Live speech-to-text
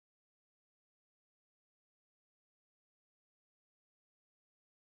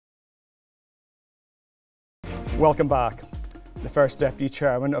Welcome back. The first Deputy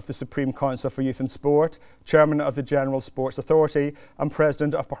Chairman of the Supreme Council for Youth and Sport, Chairman of the General Sports Authority and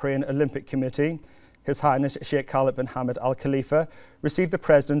President of Bahrain Olympic Committee, His Highness Sheikh Khalid bin Hamad Al Khalifa, received the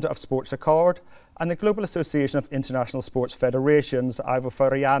President of Sports Accord and the Global Association of International Sports Federations, Ivo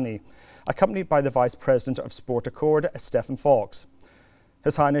Fariani, accompanied by the Vice President of Sport Accord, Stephen Fox.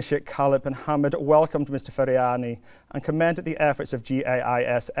 His Highness Sheikh Khalid bin Hamad welcomed Mr Fariani and commended the efforts of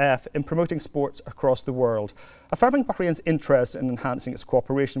GAISF in promoting sports across the world, affirming Bahrain's interest in enhancing its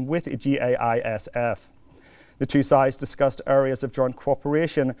cooperation with GAISF. The two sides discussed areas of joint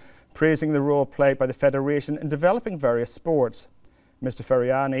cooperation, praising the role played by the Federation in developing various sports. Mr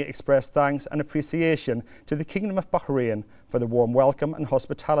Fariani expressed thanks and appreciation to the Kingdom of Bahrain for the warm welcome and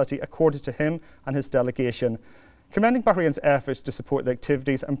hospitality accorded to him and his delegation, commending Bahrain's efforts to support the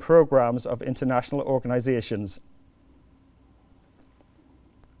activities and programmes of international organisations.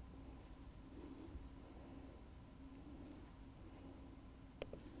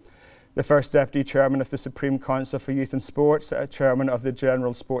 The first Deputy Chairman of the Supreme Council for Youth and Sports, Chairman of the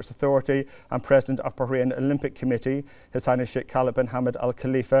General Sports Authority and President of Bahrain Olympic Committee, His Highness Sheikh Khalid bin Hamad Al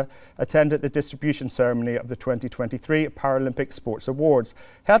Khalifa, attended the distribution ceremony of the 2023 Paralympic Sports Awards,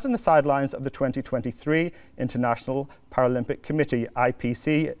 held on the sidelines of the 2023 International Paralympic Committee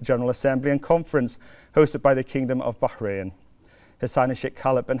 (IPC) General Assembly and Conference, hosted by the Kingdom of Bahrain. His Highness Sheikh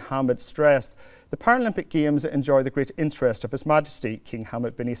Khalid bin Hamad stressed the Paralympic Games enjoy the great interest of His Majesty King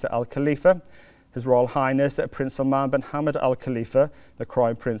Hamad bin Isa Al Khalifa, His Royal Highness Prince Salman bin Hamad Al Khalifa, the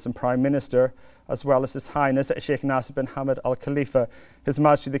Crown Prince and Prime Minister, as well as His Highness Sheikh Nasser bin Hamad Al Khalifa, His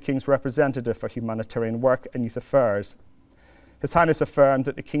Majesty the King's representative for humanitarian work and youth affairs. His Highness affirmed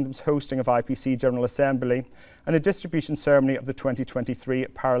that the Kingdom's hosting of IPC General Assembly and the distribution ceremony of the 2023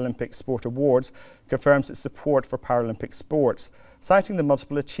 Paralympic Sport Awards confirms its support for Paralympic sports, citing the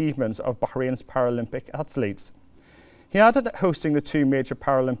multiple achievements of Bahrain's Paralympic athletes. He added that hosting the two major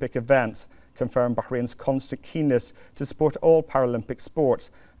Paralympic events confirmed Bahrain's constant keenness to support all Paralympic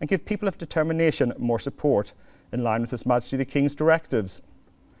sports and give people of determination more support, in line with His Majesty the King's directives.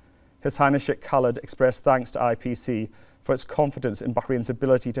 His Highness Sheikh Khalid expressed thanks to IPC for its confidence in Bahrain's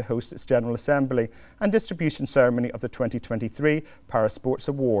ability to host its General Assembly and distribution ceremony of the 2023 Parasports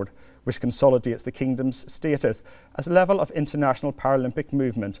Award, which consolidates the Kingdom's status as a level of international Paralympic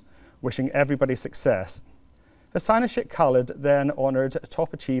movement, wishing everybody success. His Highness Sheikh Khalid then honoured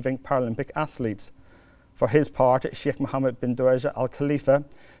top-achieving Paralympic athletes. For his part, Sheikh Mohammed bin Doja Al Khalifa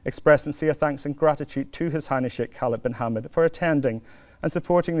expressed sincere thanks and gratitude to His Highness Sheikh Khalid bin Hamad for attending and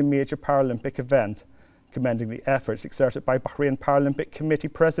supporting the major Paralympic event, commending the efforts exerted by Bahrain Paralympic Committee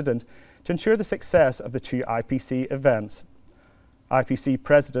President to ensure the success of the two IPC events. IPC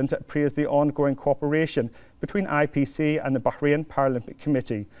President praised the ongoing cooperation between IPC and the Bahrain Paralympic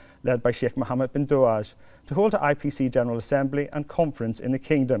Committee, led by Sheikh Mohammed bin Doaj, to hold an IPC General Assembly and Conference in the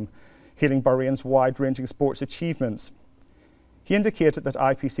Kingdom, hailing Bahrain's wide-ranging sports achievements. He indicated that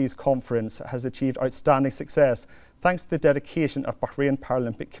IPC's conference has achieved outstanding success thanks to the dedication of Bahrain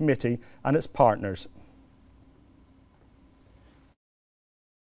Paralympic Committee and its partners.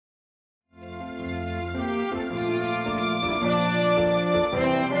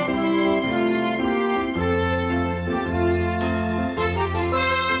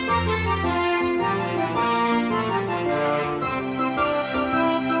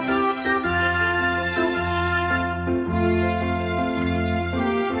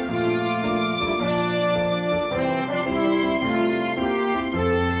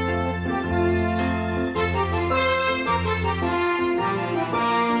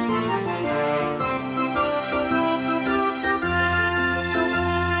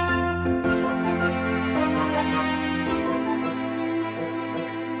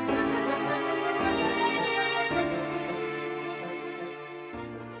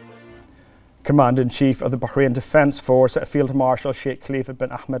 Commander-in-Chief of the Bahrain Defence Force, Field Marshal Sheikh Khalifa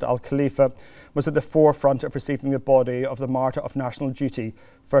bin Ahmed Al Khalifa, was at the forefront of receiving the body of the Martyr of National Duty,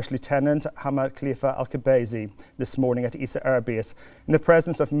 First Lieutenant Hamad Khalifa Al Khabazi, this morning at Isa Air Base, in the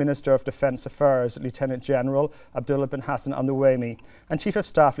presence of Minister of Defence Affairs Lieutenant General Abdullah bin Hassan Al Nuaimi and Chief of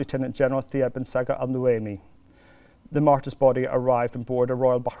Staff Lieutenant General Thea bin Saga Al Nuaimi. The martyr's body arrived on board a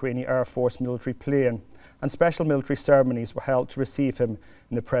Royal Bahraini Air Force military plane, and special military ceremonies were held to receive him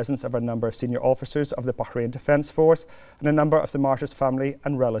in the presence of a number of senior officers of the Bahrain Defence Force and a number of the martyr's family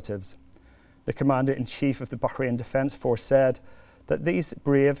and relatives. The Commander-in-Chief of the Bahrain Defence Force said that these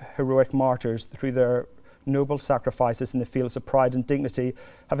brave, heroic martyrs, through their noble sacrifices in the fields of pride and dignity,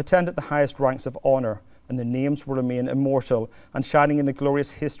 have attained the highest ranks of honour, and their names will remain immortal and shining in the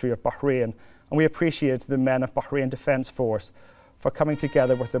glorious history of Bahrain, and we appreciate the men of Bahrain Defence Force for coming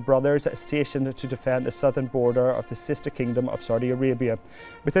together with their brothers stationed to defend the southern border of the sister kingdom of Saudi Arabia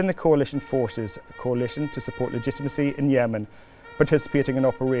within the coalition forces, a coalition to support legitimacy in Yemen, participating in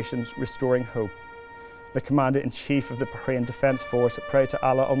operations Restoring Hope. The Commander-in-Chief of the Bahrain Defence Force prayed to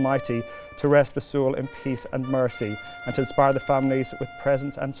Allah Almighty to rest the soul in peace and mercy and to inspire the families with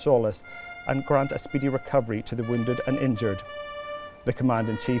presence and solace and grant a speedy recovery to the wounded and injured. The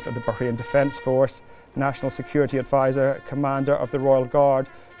Commander-in-Chief of the Bahrain Defence Force, National Security Advisor, Commander of the Royal Guard,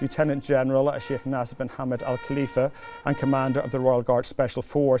 Lieutenant General Sheikh Nasser bin Hamad Al Khalifa, and Commander of the Royal Guard Special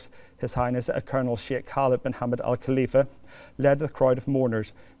Force, His Highness Colonel Sheikh Khalid bin Hamad Al Khalifa, led the crowd of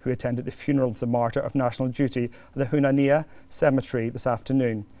mourners who attended the funeral of the martyr of national duty at the Hunaniya Cemetery this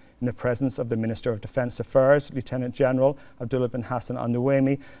afternoon, in the presence of the Minister of Defence Affairs, Lieutenant General Abdullah bin Hassan Al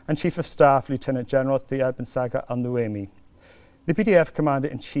Nuaimi, and Chief of Staff, Lieutenant General Thiyab bin Saga Al Nuaimi. The BDF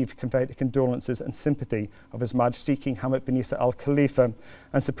Commander-in-Chief conveyed the condolences and sympathy of His Majesty King Hamad bin Isa Al Khalifa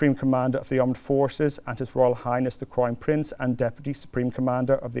and Supreme Commander of the Armed Forces, and His Royal Highness the Crown Prince and Deputy Supreme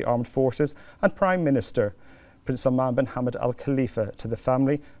Commander of the Armed Forces and Prime Minister, Prince Salman bin Hamad Al Khalifa, to the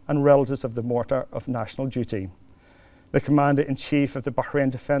family and relatives of the martyr of national duty. The Commander-in-Chief of the Bahrain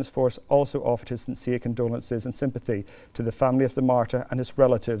Defence Force also offered his sincere condolences and sympathy to the family of the martyr and his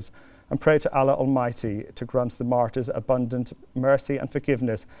relatives, and prayed to Allah Almighty to grant the martyrs abundant mercy and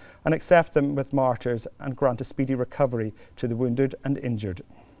forgiveness, and accept them with martyrs, and grant a speedy recovery to the wounded and injured.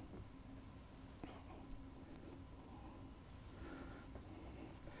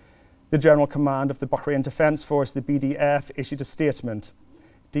 The General Command of the Bahrain Defence Force, the BDF, issued a statement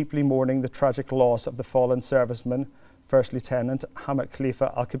deeply mourning the tragic loss of the fallen serviceman, First Lieutenant Hamad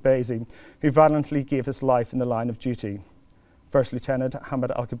Khalifa Al-Khabazi, who valiantly gave his life in the line of duty. First Lieutenant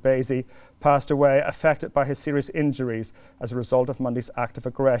Hamad Al-Khabazi passed away affected by his serious injuries as a result of Monday's act of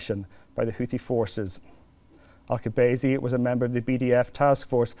aggression by the Houthi forces. Al-Khabazi was a member of the BDF task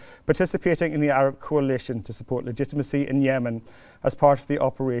force participating in the Arab coalition to support legitimacy in Yemen as part of the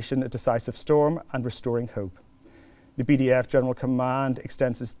Operation Decisive Storm and Restoring Hope. The BDF General Command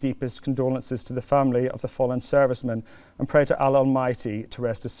extends its deepest condolences to the family of the fallen serviceman and pray to Allah Almighty to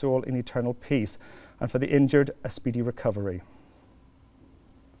rest his soul in eternal peace, and for the injured a speedy recovery.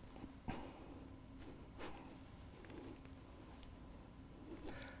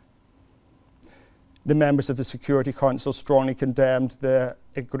 The members of the Security Council strongly condemned the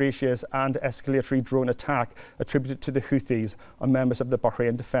egregious and escalatory drone attack attributed to the Houthis on members of the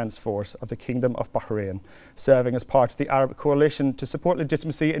Bahrain Defence Force of the Kingdom of Bahrain, serving as part of the Arab coalition to support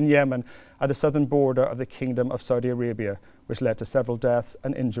legitimacy in Yemen at the southern border of the Kingdom of Saudi Arabia, which led to several deaths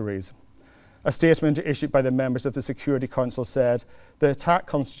and injuries. A statement issued by the members of the Security Council said the attack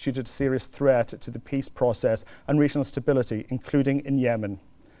constituted a serious threat to the peace process and regional stability, including in Yemen.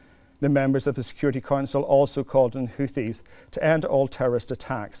 The members of the Security Council also called on the Houthis to end all terrorist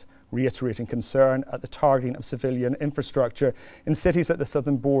attacks, reiterating concern at the targeting of civilian infrastructure in cities at the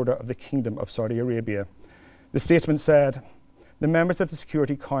southern border of the Kingdom of Saudi Arabia. The statement said, the members of the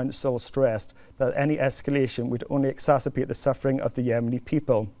Security Council stressed that any escalation would only exacerbate the suffering of the Yemeni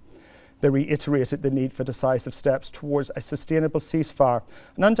people. They reiterated the need for decisive steps towards a sustainable ceasefire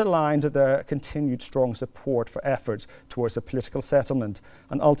and underlined their continued strong support for efforts towards a political settlement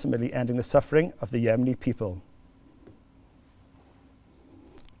and ultimately ending the suffering of the Yemeni people.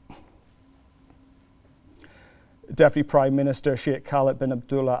 Deputy Prime Minister Sheikh Khalid bin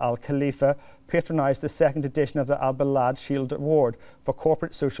Abdullah Al Khalifa patronised the second edition of the Al Balad Shield Award for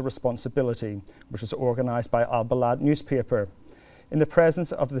Corporate Social Responsibility, which was organised by Al Balad newspaper. In the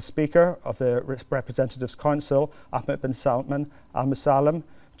presence of the Speaker of the Representatives Council, Ahmed bin Salman Al Musallam,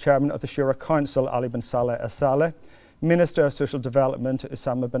 Chairman of the Shura Council, Ali bin Saleh Al Saleh, Minister of Social Development,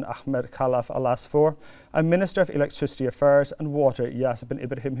 Usama bin Ahmed Khalaf Al Asfour, and Minister of Electricity Affairs and Water, Yasser bin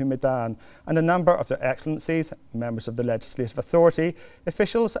Ibrahim Humaydan, and a number of their excellencies, members of the Legislative Authority,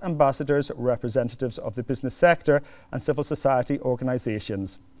 officials, ambassadors, representatives of the business sector, and civil society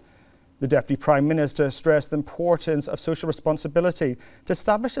organisations. The Deputy Prime Minister stressed the importance of social responsibility to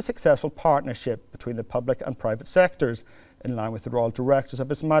establish a successful partnership between the public and private sectors, in line with the Royal Directives of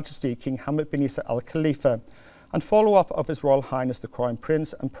His Majesty King Hamad bin Isa Al Khalifa, and follow-up of His Royal Highness the Crown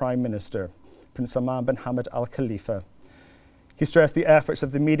Prince and Prime Minister, Prince Salman bin Hamad Al Khalifa. He stressed the efforts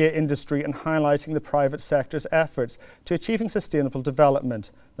of the media industry in highlighting the private sector's efforts to achieving sustainable development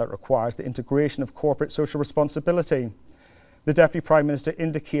that requires the integration of corporate social responsibility. The Deputy Prime Minister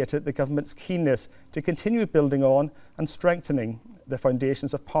indicated the government's keenness to continue building on and strengthening the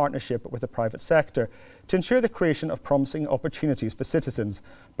foundations of partnership with the private sector to ensure the creation of promising opportunities for citizens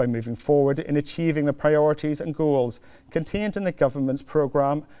by moving forward in achieving the priorities and goals contained in the government's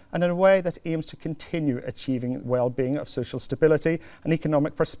programme and in a way that aims to continue achieving well-being of social stability and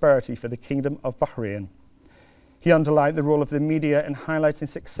economic prosperity for the Kingdom of Bahrain. He underlined the role of the media in highlighting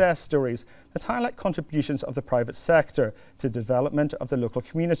success stories that highlight contributions of the private sector to the development of the local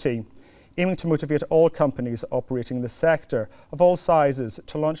community, aiming to motivate all companies operating in the sector of all sizes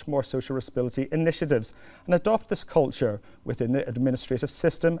to launch more social responsibility initiatives and adopt this culture within the administrative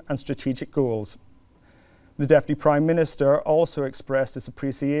system and strategic goals. The Deputy Prime Minister also expressed his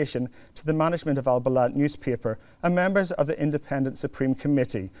appreciation to the management of Al Balad newspaper and members of the Independent Supreme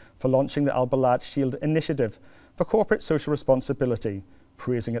Committee for launching the Al Balad Shield initiative for corporate social responsibility,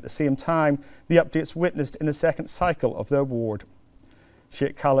 praising at the same time the updates witnessed in the second cycle of the award.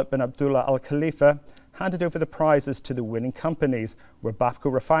 Sheikh Khalid bin Abdullah Al Khalifa handed over the prizes to the winning companies, where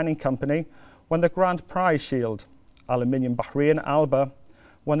Bapco Refining Company won the Grand Prize Shield, Aluminium Bahrain Alba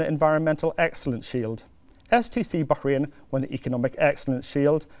won the Environmental Excellence Shield, STC Bahrain won the Economic Excellence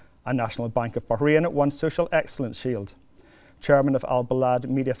Shield, and National Bank of Bahrain won Social Excellence Shield. Chairman of Al Balad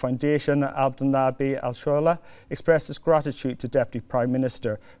Media Foundation, Abdelnabi Al Shola, expressed his gratitude to Deputy Prime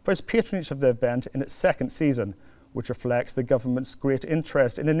Minister for his patronage of the event in its second season, which reflects the government's great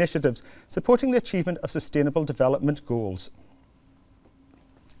interest in initiatives supporting the achievement of sustainable development goals.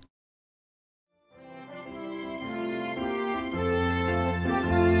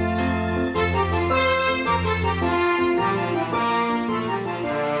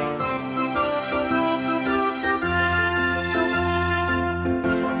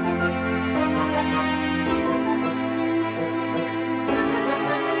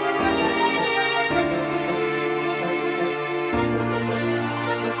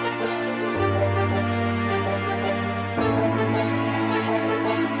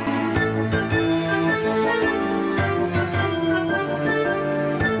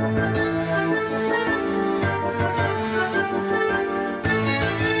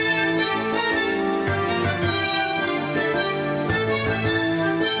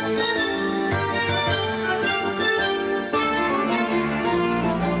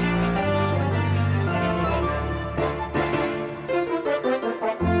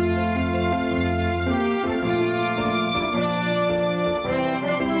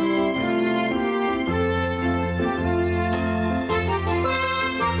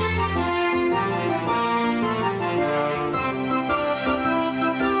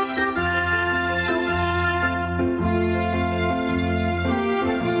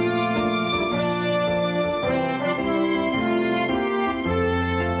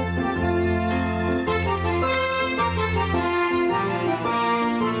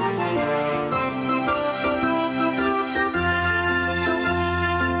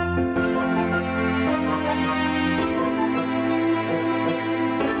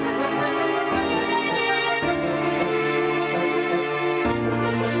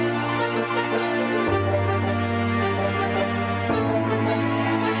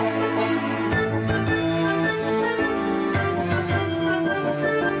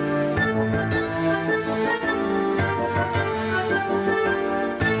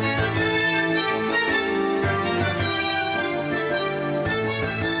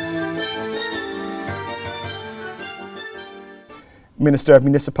 Minister of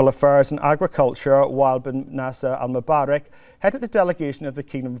Municipal Affairs and Agriculture, Wael bin Nasser Al Mubarak, headed the delegation of the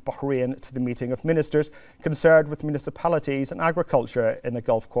Kingdom of Bahrain to the meeting of ministers concerned with municipalities and agriculture in the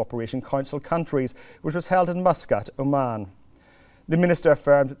Gulf Cooperation Council countries, which was held in Muscat, Oman. The minister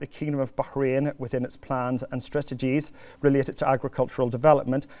affirmed that the Kingdom of Bahrain, within its plans and strategies related to agricultural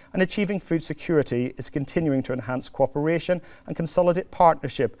development and achieving food security, is continuing to enhance cooperation and consolidate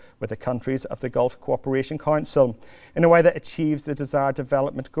partnership with the countries of the Gulf Cooperation Council in a way that achieves the desired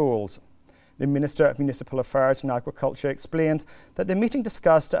development goals. The Minister of Municipal Affairs and Agriculture explained that the meeting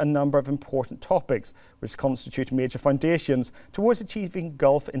discussed a number of important topics which constitute major foundations towards achieving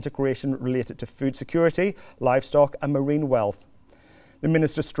Gulf integration related to food security, livestock and marine wealth. The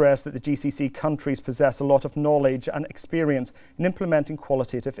Minister stressed that the GCC countries possess a lot of knowledge and experience in implementing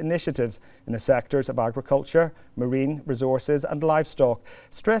qualitative initiatives in the sectors of agriculture, marine resources and livestock,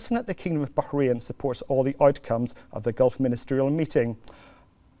 stressing that the Kingdom of Bahrain supports all the outcomes of the Gulf Ministerial meeting,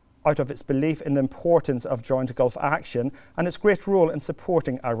 out of its belief in the importance of joint Gulf action and its great role in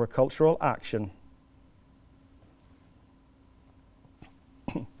supporting agricultural action.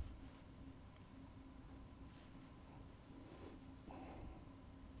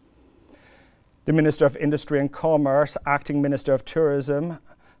 The Minister of Industry and Commerce, Acting Minister of Tourism,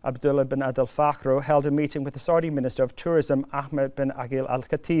 Abdullah bin Adel Fakhro held a meeting with the Saudi Minister of Tourism, Ahmed bin Agil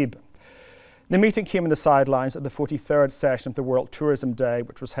Al-Khatib. The meeting came on the sidelines of the 43rd session of the World Tourism Day,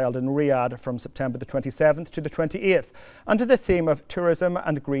 which was held in Riyadh from September the 27th to the 28th, under the theme of Tourism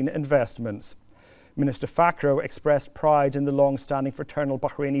and Green Investments. Minister Fakhro expressed pride in the long-standing fraternal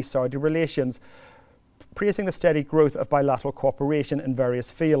Bahraini-Saudi relations, praising the steady growth of bilateral cooperation in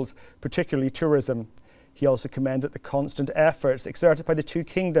various fields, particularly tourism. He also commended the constant efforts exerted by the two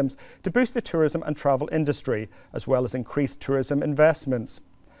kingdoms to boost the tourism and travel industry, as well as increase tourism investments.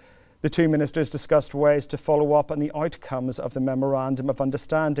 The two ministers discussed ways to follow up on the outcomes of the Memorandum of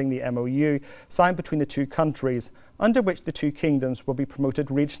Understanding, the MOU, signed between the two countries, under which the two kingdoms will be promoted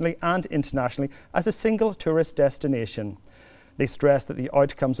regionally and internationally as a single tourist destination. They stressed that the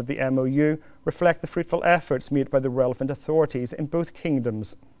outcomes of the MOU reflect the fruitful efforts made by the relevant authorities in both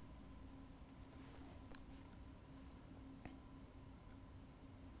kingdoms.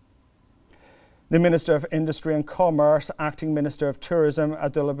 The Minister of Industry and Commerce, Acting Minister of Tourism,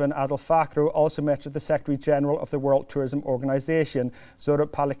 Abdullah bin Adel Fakhro, also met with the Secretary-General of the World Tourism Organization, Zohrab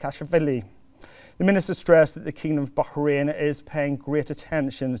Palikashvili. The Minister stressed that the Kingdom of Bahrain is paying great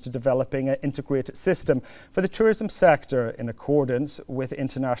attention to developing an integrated system for the tourism sector in accordance with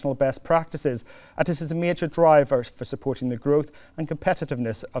international best practices, and this is a major driver for supporting the growth and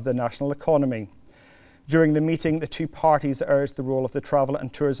competitiveness of the national economy. During the meeting, the two parties urged the role of the travel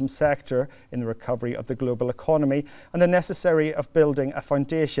and tourism sector in the recovery of the global economy and the necessity of building a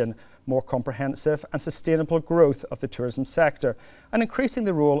foundation, more comprehensive and sustainable growth of the tourism sector, and increasing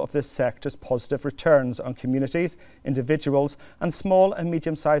the role of this sector's positive returns on communities, individuals and small and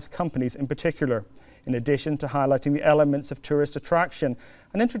medium-sized companies in particular, in addition to highlighting the elements of tourist attraction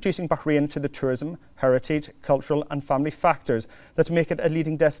and introducing Bahrain to the tourism, heritage, cultural and family factors that make it a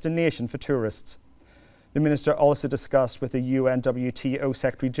leading destination for tourists. The Minister also discussed with the UNWTO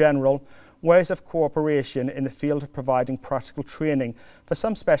Secretary-General ways of cooperation in the field of providing practical training for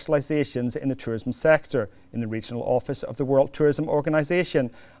some specialisations in the tourism sector in the regional office of the World Tourism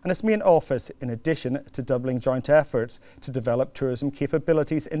Organization and its main office, in addition to doubling joint efforts to develop tourism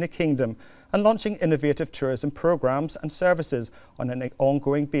capabilities in the Kingdom and launching innovative tourism programmes and services on an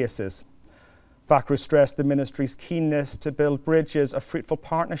ongoing basis. Fakhro stressed the Ministry's keenness to build bridges of fruitful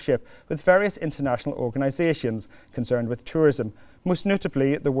partnership with various international organisations concerned with tourism, most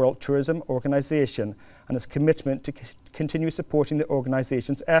notably the World Tourism Organization, and its commitment to continue supporting the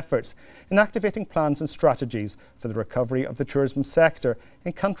organisation's efforts in activating plans and strategies for the recovery of the tourism sector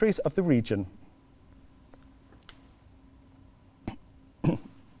in countries of the region.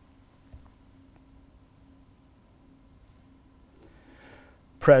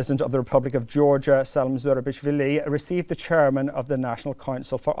 President of the Republic of Georgia, Salim Zurabishvili, received the chairman of the National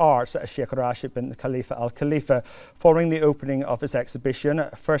Council for Arts, Sheikh Rashid bin Khalifa Al Khalifa, following the opening of his exhibition,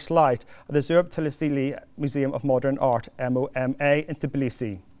 First Light, at the Zurab Tbilisi Museum of Modern Art, MOMA, in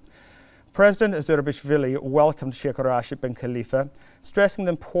Tbilisi. President Zurabishvili welcomed Sheikh Rashid bin Khalifa, stressing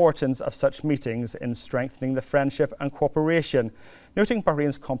the importance of such meetings in strengthening the friendship and cooperation, noting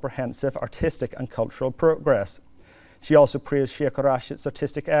Bahrain's comprehensive artistic and cultural progress. She also praised Sheikh Rashid's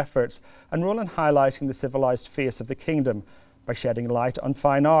artistic efforts and role in highlighting the civilised face of the kingdom by shedding light on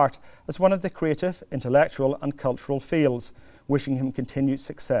fine art as one of the creative, intellectual and cultural fields, wishing him continued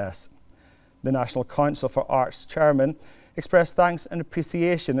success. The National Council for Arts chairman expressed thanks and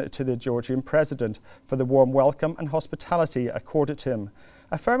appreciation to the Georgian president for the warm welcome and hospitality accorded to him,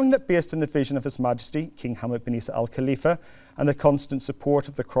 affirming that based on the vision of His Majesty King Hamad bin Isa Al Khalifa and the constant support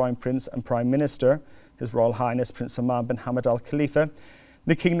of the Crown Prince and Prime Minister, His Royal Highness Prince Salman bin Hamad Al Khalifa,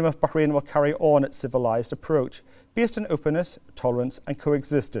 the Kingdom of Bahrain will carry on its civilised approach based on openness, tolerance and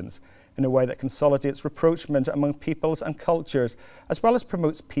coexistence in a way that consolidates rapprochement among peoples and cultures as well as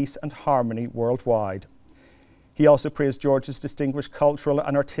promotes peace and harmony worldwide. He also praised Georgia's distinguished cultural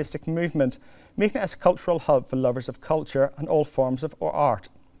and artistic movement, making it a cultural hub for lovers of culture and all forms of art.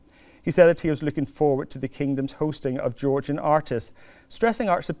 He said that he was looking forward to the Kingdom's hosting of Georgian artists, stressing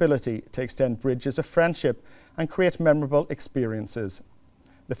art's ability to extend bridges of friendship and create memorable experiences.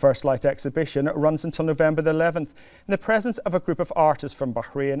 The First Light exhibition runs until November the 11th in the presence of a group of artists from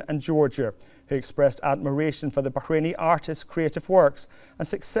Bahrain and Georgia who expressed admiration for the Bahraini artist's creative works and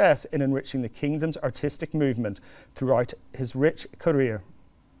success in enriching the Kingdom's artistic movement throughout his rich career.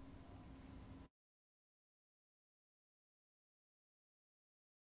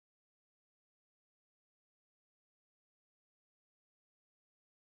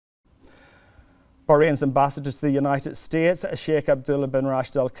 Bahrain's ambassador to the United States, Sheikh Abdullah bin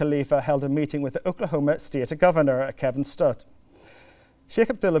Rashid Al Khalifa, held a meeting with the Oklahoma State Governor, Kevin Stott. Sheikh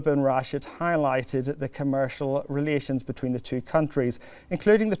Abdullah bin Rashid highlighted the commercial relations between the two countries,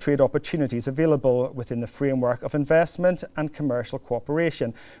 including the trade opportunities available within the framework of investment and commercial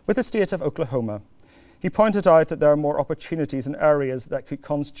cooperation with the state of Oklahoma. He pointed out that there are more opportunities in areas that could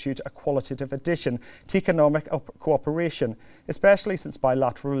constitute a qualitative addition to economic cooperation, especially since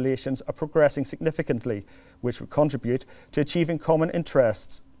bilateral relations are progressing significantly, which would contribute to achieving common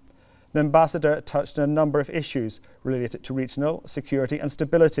interests. The ambassador touched on a number of issues related to regional security and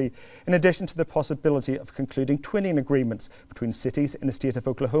stability, in addition to the possibility of concluding twinning agreements between cities in the state of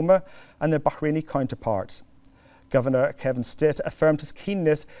Oklahoma and their Bahraini counterparts. Governor Kevin Stitt affirmed his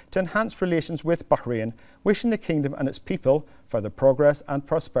keenness to enhance relations with Bahrain, wishing the kingdom and its people further progress and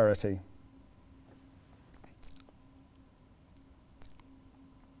prosperity.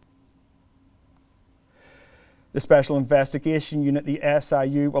 The Special Investigation Unit, the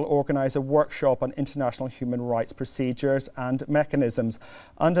SIU, will organise a workshop on international human rights procedures and mechanisms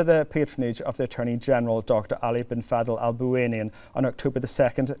under the patronage of the Attorney General, Dr. Ali bin Fadl al-Buwainian, on October the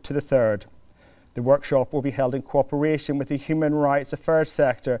 2nd to the 3rd. The workshop will be held in cooperation with the Human Rights Affairs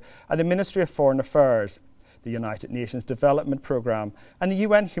Sector and the Ministry of Foreign Affairs, the United Nations Development Programme and the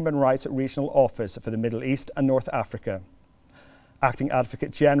UN Human Rights Regional Office for the Middle East and North Africa. Acting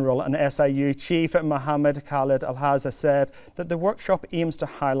Advocate General and SIU Chief Mohammed Khalid Al-Haza said that the workshop aims to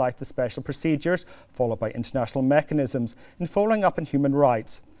highlight the special procedures followed by international mechanisms in following up on human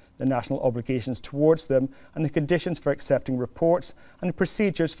rights, the national obligations towards them and the conditions for accepting reports and the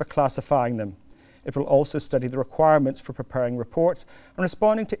procedures for classifying them. It will also study the requirements for preparing reports and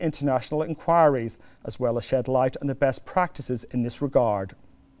responding to international inquiries, as well as shed light on the best practices in this regard.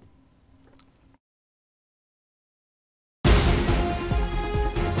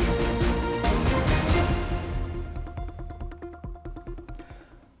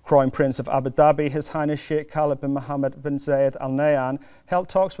 Crown Prince of Abu Dhabi, His Highness Sheikh Khalid bin Mohammed bin Zayed Al Nahyan, held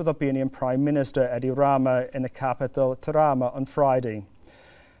talks with Albanian Prime Minister Edi Rama in the capital Tirana on Friday.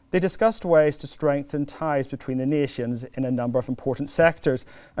 They discussed ways to strengthen ties between the nations in a number of important sectors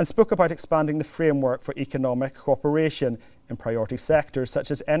and spoke about expanding the framework for economic cooperation in priority sectors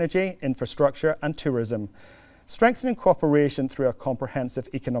such as energy, infrastructure and tourism. Strengthening cooperation through a comprehensive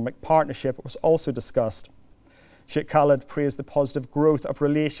economic partnership was also discussed. Sheikh Khalid praised the positive growth of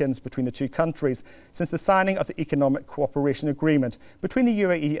relations between the two countries since the signing of the Economic Cooperation Agreement between the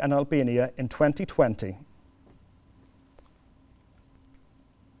UAE and Albania in 2020.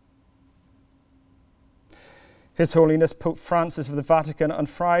 His Holiness Pope Francis of the Vatican on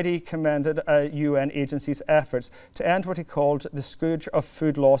Friday commended a UN agency's efforts to end what he called the scourge of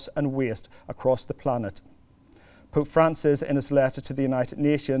food loss and waste across the planet. Pope Francis, in his letter to the United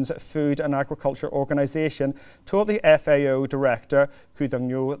Nations Food and Agriculture Organization, told the FAO Director, Khu Dong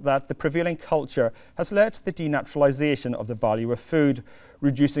Nhu, that the prevailing culture has led to the denaturalization of the value of food,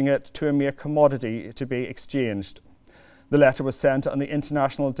 reducing it to a mere commodity to be exchanged. The letter was sent on the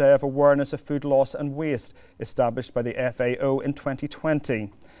International Day of Awareness of Food Loss and Waste, established by the FAO in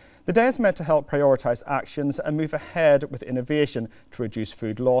 2020. The day is meant to help prioritise actions and move ahead with innovation to reduce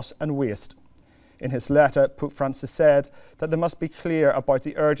food loss and waste. In his letter, Pope Francis said that there must be clear about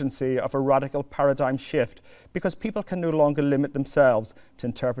the urgency of a radical paradigm shift because people can no longer limit themselves to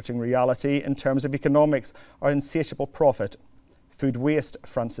interpreting reality in terms of economics or insatiable profit. Food waste,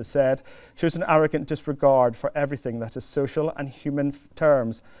 Francis said, shows an arrogant disregard for everything that is social and human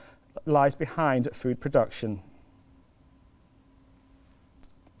terms lies behind food production.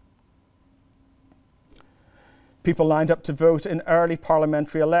 People lined up to vote in early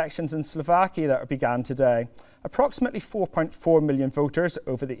parliamentary elections in Slovakia that began today. Approximately 4.4 million voters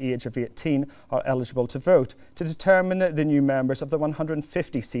over the age of 18 are eligible to vote to determine the new members of the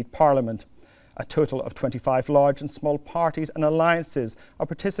 150-seat parliament. A total of 25 large and small parties and alliances are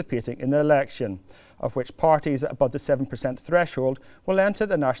participating in the election, of which parties above the 7% threshold will enter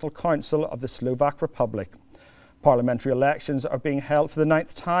the National Council of the Slovak Republic. Parliamentary elections are being held for the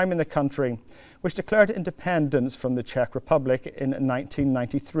 9th time in the country, which declared independence from the Czech Republic in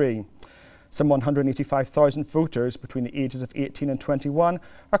 1993. Some 185,000 voters between the ages of 18 and 21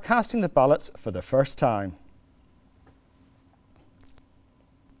 are casting the ballots for the first time.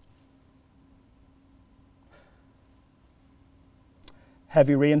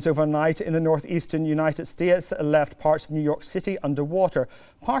 Heavy rains overnight in the northeastern United States left parts of New York City underwater,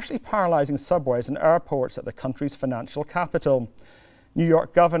 partially paralysing subways and airports at the country's financial capital. New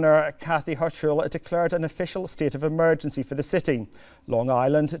York Governor Kathy Hochul declared an official state of emergency for the city, Long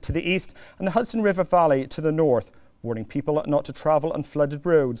Island to the east and the Hudson River Valley to the north, warning people not to travel on flooded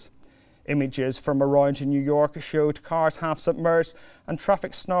roads. Images from around New York showed cars half submerged and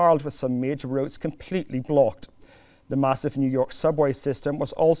traffic snarled with some major roads completely blocked. The massive New York subway system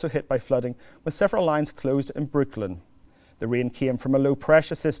was also hit by flooding, with several lines closed in Brooklyn. The rain came from a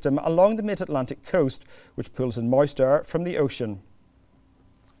low-pressure system along the mid-Atlantic coast, which pulls in moist air from the ocean.